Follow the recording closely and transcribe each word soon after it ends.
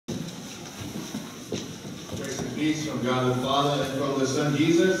Peace from God the Father and from the Son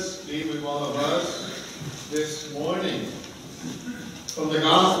Jesus be with all of us this morning. From the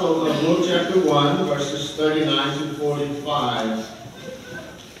Gospel of Luke chapter 1, verses 39 to 45,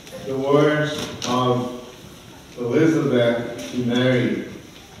 the words of Elizabeth to Mary.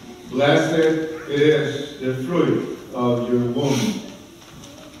 Blessed is the fruit of your womb.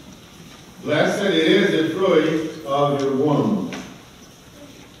 Blessed is the fruit of your womb.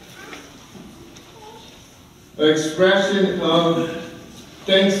 Expression of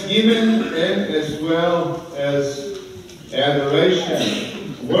thanksgiving and as well as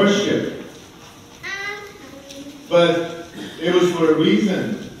adoration, worship. But it was for a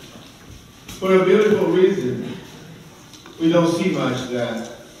reason, for a beautiful reason. We don't see much of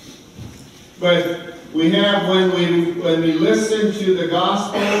that. But we have, when we listen to the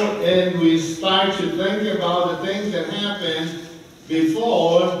gospel and we start to think about the things that happened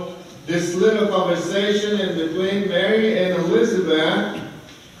before this little conversation in between Mary and Elizabeth,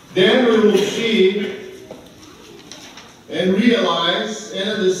 then we will see and realize and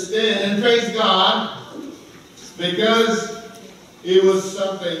understand and praise God, because it was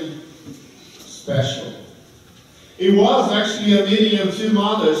something special. It was actually a meeting of two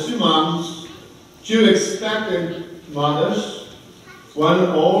moms, two expectant mothers, one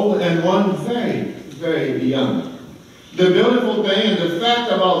old and one very, very young. The beautiful thing and the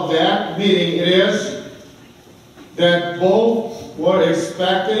fact about that meeting is that both were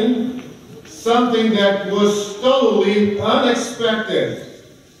expecting something that was totally unexpected.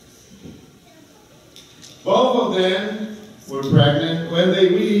 Both of them were pregnant when they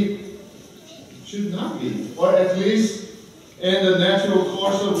really should not be, or at least in the natural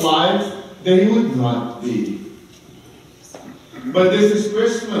course of life they would not be. But this is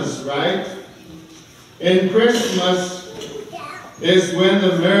Christmas, right? And Christmas is when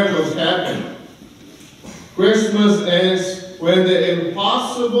the miracles happen. Christmas is when the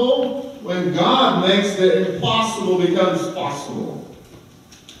impossible, when God makes the impossible becomes possible.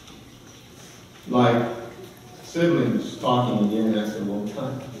 Like siblings talking again after a long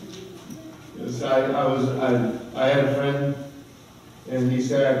time. Yes, I had a friend, and he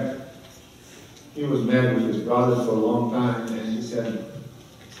said he was mad with his brother for a long time, and he said,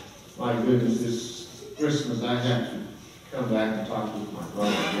 my goodness, this Christmas I have to come back and talk with my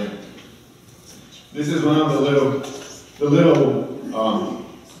brother again. This is one of the little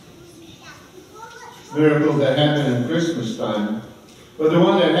miracles that happen in Christmas time. But the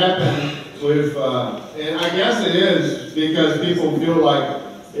one that happened with, and I guess it is because people feel like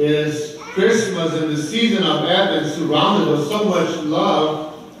is Christmas and the season of Advent surrounded with so much love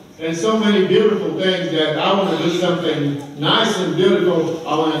and so many beautiful things that I want to do something nice and beautiful.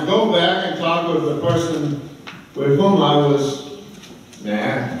 I want to go back and talk with the person with whom I was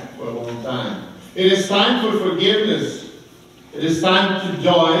mad for a long time. It is time for forgiveness. It is time to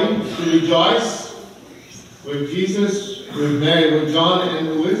rejoice with Jesus, with Mary, with John, and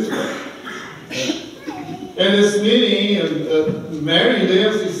Elizabeth. In this meeting, Mary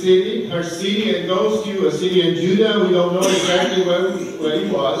leaves her city, and goes to a city in Judah. We don't know exactly where he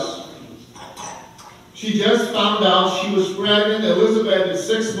was. She just found out she was pregnant. Elizabeth is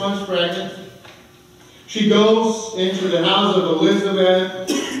 6 months pregnant. She goes into the house of Elizabeth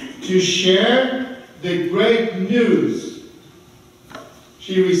to share the great news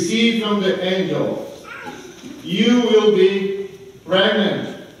she received from the angel. You will be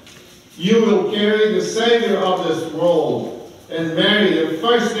pregnant. You will carry the Savior of this world. And Mary, the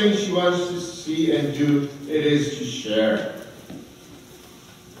first thing she wants to see and do, it is to share.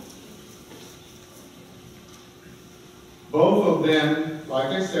 Both of them,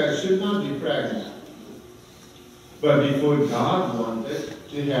 like I said, should not be pregnant. But before God wanted it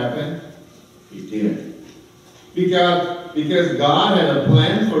to happen, He did. Because God had a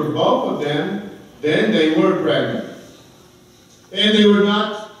plan for both of them, then they were pregnant. And they were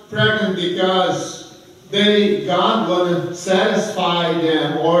not pregnant because God wanted to satisfy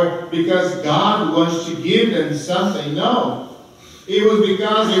them or because God wants to give them something. No. It was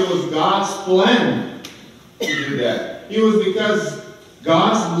because it was God's plan to do that. It was because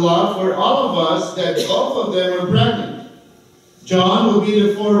God's love for all of us that both of them were pregnant. John would be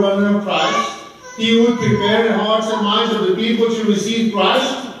the forerunner of Christ. He would prepare the hearts and minds of the people to receive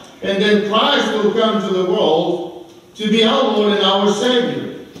Christ. And then Christ will come to the world to be our Lord and our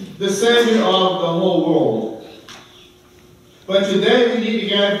Savior. The Savior of the whole world. But today we need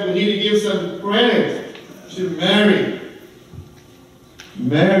to give some credit to Mary.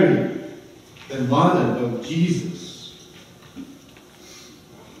 Mary, the mother of Jesus.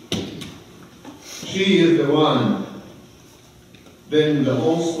 She is the one, then the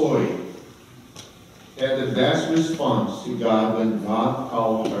whole story. had the best response to God when God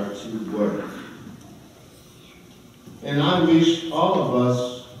called her to work. And I wish all of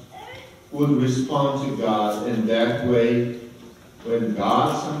us would respond to God in that way when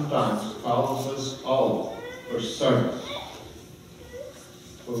God sometimes calls us all for service,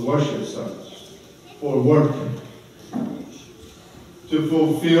 for worship service, for work, to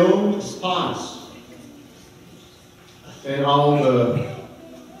fulfill spots and all the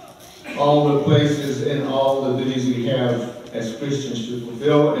places and all the duties we have as Christians to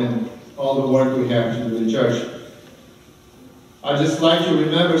fulfill and all the work we have to do in church. I'd just like to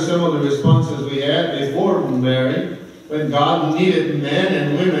remember some of the responses we had before Mary, when God needed men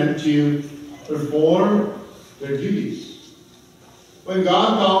and women to perform their duties. When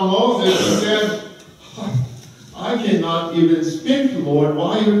God called Moses, he said, I cannot even speak, Lord,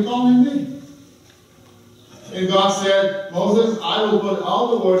 why are you calling me? And God said, Moses, I will put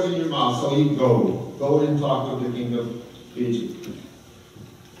all the words in your mouth, so you go. Go and talk with the king of Egypt.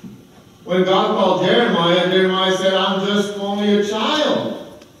 When God called Jeremiah, Jeremiah said, I'm just only a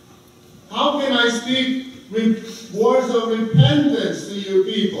child. How can I speak words of repentance to your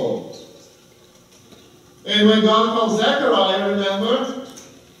people? And when God called Zechariah, remember?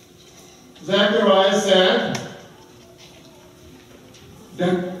 Zechariah said,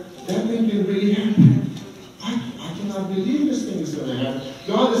 that thing can really happen. I cannot believe this thing is going to happen.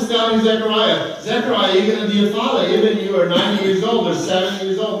 God is telling Zechariah, you're going to be a father. Even you are 90 years old or 7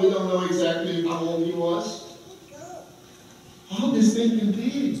 years old. We don't know exactly how old he was. How this thing can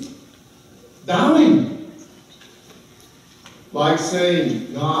be. Doubting. Like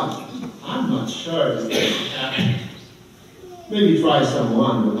saying, God, I'm not sure this thing can happen. Maybe try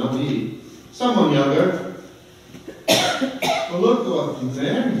someone, but not me. Someone younger. But look what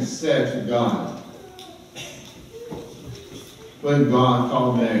Mary said to God. When God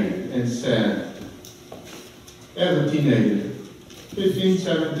called Mary and said, as a teenager, 15,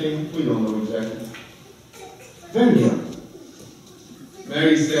 17, we don't know exactly, very young,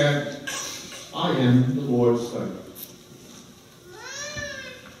 Mary said, I am the Lord's servant.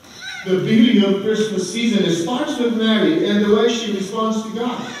 The beauty of Christmas season, it starts with Mary and the way she responds to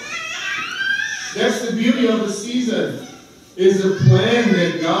God. That's the beauty of the season, is a plan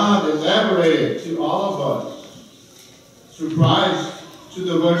that God elaborated to all of us. Through Christ, to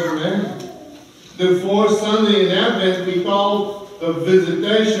the Virgin Mary. The fourth Sunday in Advent we call the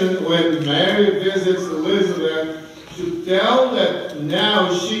visitation, when Mary visits Elizabeth to tell that now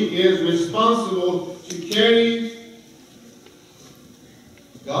she is responsible to carry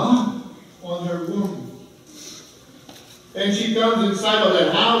God on her womb. And she comes inside of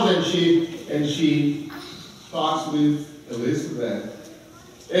that house and she talks with Elizabeth.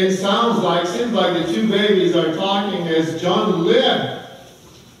 It seems like the two babies are talking as John lived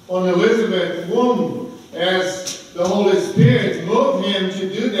on Elizabeth's womb, as the Holy Spirit moved him to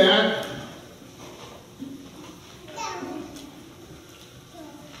do that.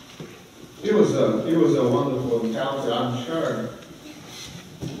 It was a wonderful encounter, I'm sure.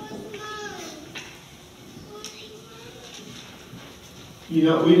 We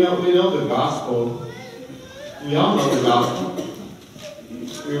know the gospel. We all know the gospel.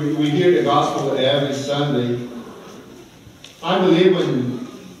 We hear the gospel every Sunday. I believe when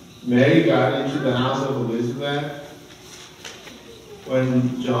Mary got into the house of Elizabeth,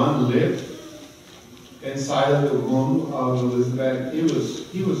 when John lived inside of the womb of Elizabeth, he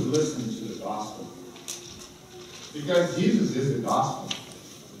was listening to the gospel. Because Jesus is the gospel.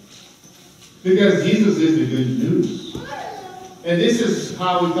 Because Jesus is the good news. And this is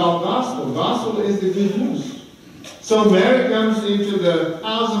how we call gospel. Gospel is the good news. So Mary comes into the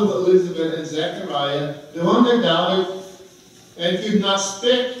house of Elizabeth and Zechariah, the one that doubted and could not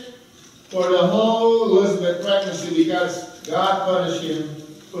speak for the whole Elizabeth pregnancy because God punished him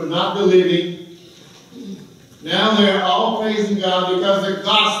for not believing. Now they're all praising God because the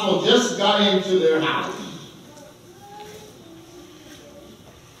gospel just got into their house.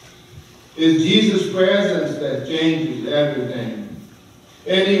 It's Jesus' presence that changes everything.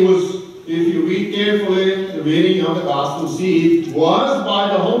 And it was, if you read carefully the reading of the gospel, see, it was by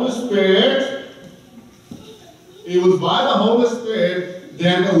the Holy Spirit. It was by the Holy Spirit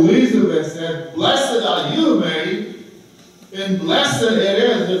that Elizabeth said, "Blessed are you, Mary, and blessed it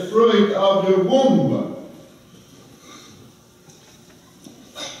is the fruit of your womb."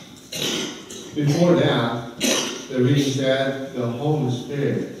 Before that, the reading said, the Holy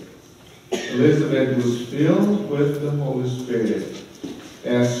Spirit. Elizabeth was filled with the Holy Spirit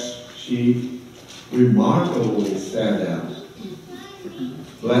as she remarkably said that.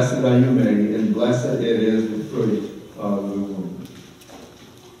 Blessed are you, Mary, and blessed it is the fruit of your womb.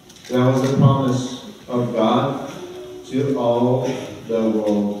 That was the promise of God to all the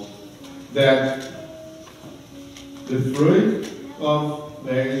world. That the fruit of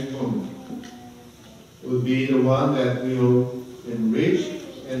Mary's womb will be the one that will enrich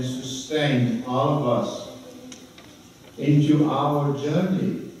and sustain all of us into our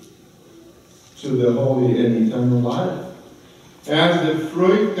journey to the holy and eternal life. As the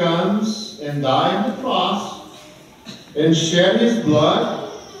fruit comes and died on the cross and shed his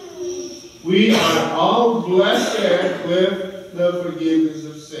blood, we are all blessed with the forgiveness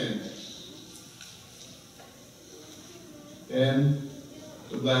of sins and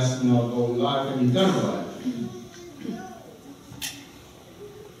the blessing of holy life and eternal life.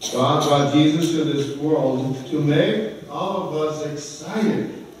 God brought Jesus to this world to make all of us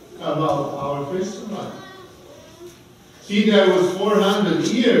excited about our Christian life. See, there was 400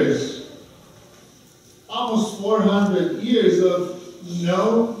 years, almost 400 years of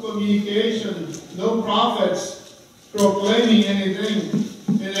no communication, no prophets proclaiming anything.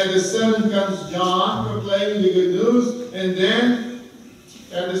 And at the sudden comes John proclaiming the good news, and then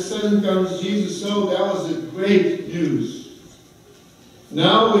at the sudden comes Jesus. So that was the great news.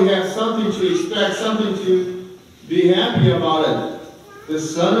 Now we have something to expect, something to be happy about it. The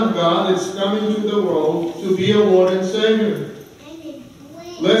Son of God is coming to the world to be a Lord and Savior.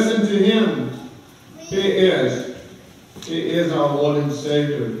 Listen to Him. He is our Lord and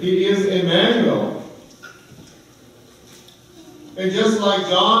Savior. He is Emmanuel. And just like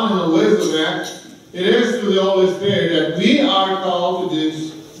John and Elizabeth, it is through the Holy Spirit that we are called to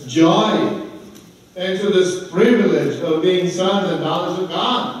this joy and to this privilege of being sons and daughters of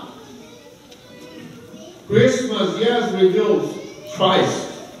God. Christmas, yes, reveals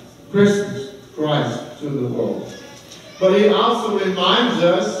Christ, Christ to the world. But it also reminds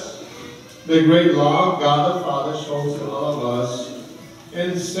us the great love God the Father shows to all of us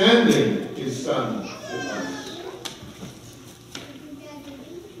in sending His Son to us.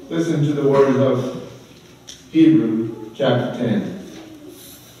 Listen to the words of Hebrews chapter 10.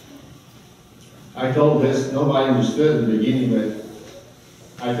 I told this, nobody understood in the beginning,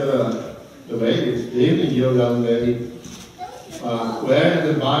 but I told the ladies, the evening young lady, where in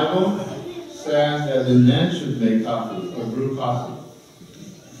the Bible says that the men should make coffee or brew coffee.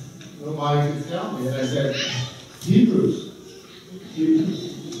 Nobody could tell me. And I said, Hebrews.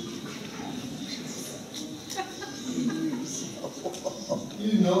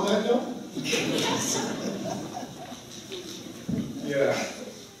 You know that, Joe? Yeah.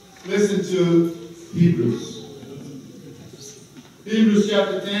 Listen to Hebrews. Hebrews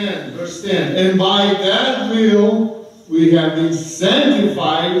chapter 10, verse 10. And by that will we have been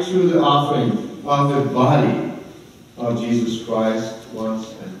sanctified through the offering of the body of Jesus Christ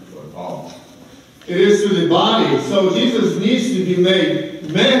once and for all. It is through the body. So Jesus needs to be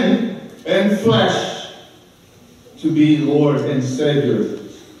made man and flesh to be Lord and Savior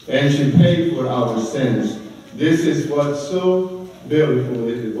and to pay for our sins. This is what's so beautiful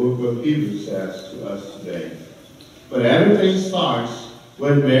in the book of Hebrews says to us today. But everything starts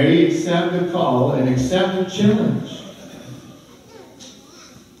when Mary accepted the call and accepted the challenge.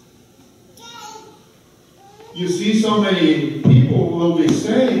 You see, so many people will be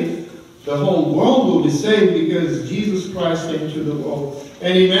saved. The whole world will be saved because Jesus Christ came to the world.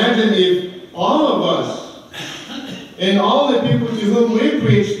 And imagine if all of us and all the people to whom we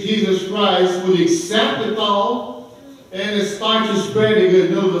preach Jesus Christ would accept the call and start to spread the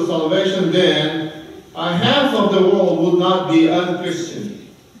good news of salvation, then half of the world would not be unchristian.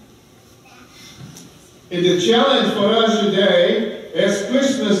 And the challenge for us today, as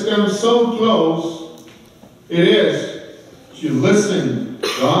Christmas comes so close, it is to listen.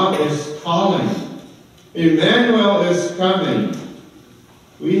 God is calling. Emmanuel is coming.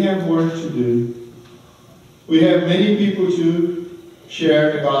 We have work to do. We have many people to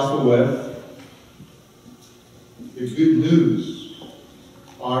share the gospel with. The good news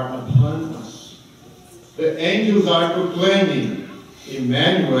are upon us. The angels are proclaiming,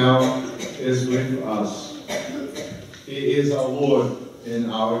 Emmanuel is with us. He is our Lord and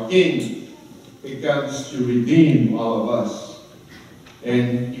our King. He comes to redeem all of us.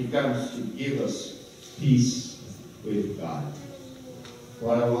 And He comes to give us peace with God.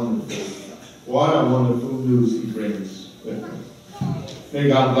 What a wonderful news He brings with Him. May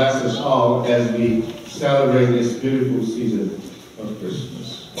God bless us all as we celebrate this beautiful season of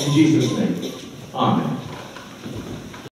Christmas. In Jesus' name, amen.